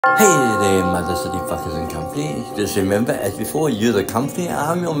Hey there, Mother City Fuckers and Company. Just remember, as before, you're the company.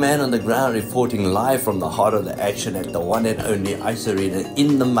 I'm your man on the ground reporting live from the heart of the action at the one and only ice arena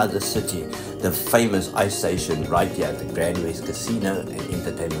in the Mother City, the famous ice station right here at the Grand West Casino and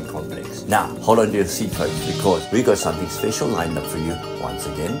Entertainment Complex. Now, hold on to your seat, folks, because we got something special lined up for you once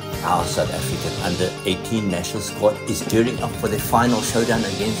again. Our South African under-18 national squad is gearing up for the final showdown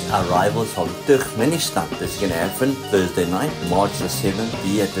against our rivals from Turkmenistan. This is going to happen Thursday night, March the 7th,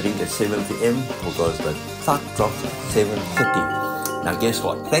 be at the rink at 7 p.m. because the puck drops at 7:30. Now guess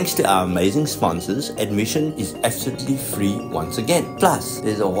what? Thanks to our amazing sponsors, admission is absolutely free once again. Plus,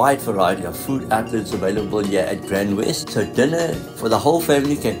 there's a wide variety of food outlets available here at Grand West, so dinner for the whole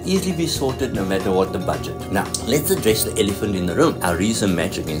family can easily be sorted no matter what the budget. Now, let's address the elephant in the room. Our recent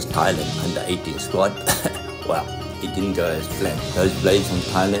match against Thailand under-18 squad, well, it didn't go as planned. Those blades from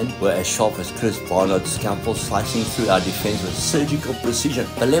Thailand were as sharp as Chris Barnard's scalpel, slicing through our defense with surgical precision.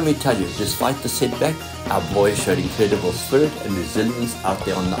 But let me tell you, despite the setback, our boys showed incredible spirit and resilience out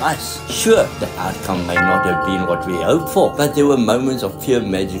there on the ice. Sure, the outcome may not have been what we hoped for, but there were moments of pure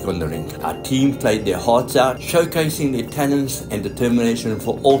magic on the rink. Our team played their hearts out, showcasing their talents and determination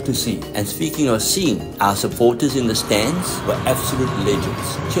for all to see. And speaking of seeing, our supporters in the stands were absolute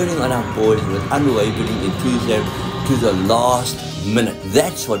legends, cheering on our boys with unwavering enthusiasm to the last minute.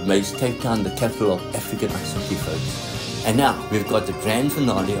 That's what makes Cape Town the capital of African ice hockey, folks. And now, we've got the grand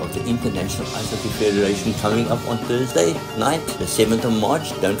finale of the International Ice Hockey Federation coming up on Thursday night, the 7th of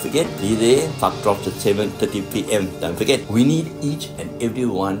March. Don't forget, be there. Puck drops at 7:30 p.m. Don't forget, we need each and every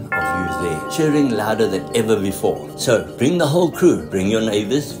one of you there, cheering louder than ever before. So, bring the whole crew. Bring your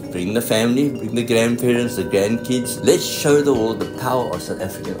neighbors, bring the family, bring the grandparents, the grandkids. Let's show the world the power of South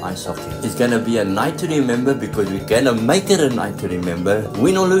African ice hockey. It's gonna be a night to remember because we're gonna make it a night to remember,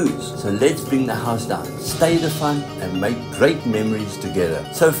 win or lose. So let's bring the house down, stay the fun, and make great memories together.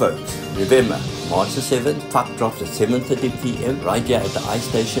 So folks, remember, March the 7th, puck drops at 7:30 p.m. right here at the ice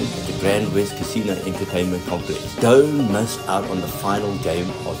station at the Grand West Casino Entertainment Complex. Don't miss out on the final game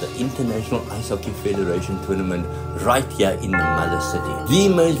of the International Ice Hockey Federation tournament right here in the Mother City. The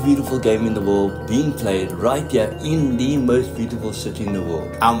most beautiful game in the world being played right here in the most beautiful city in the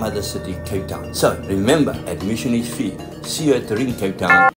world, our Mother City, Cape Town. So remember, admission is free. See you at the rink, Cape Town.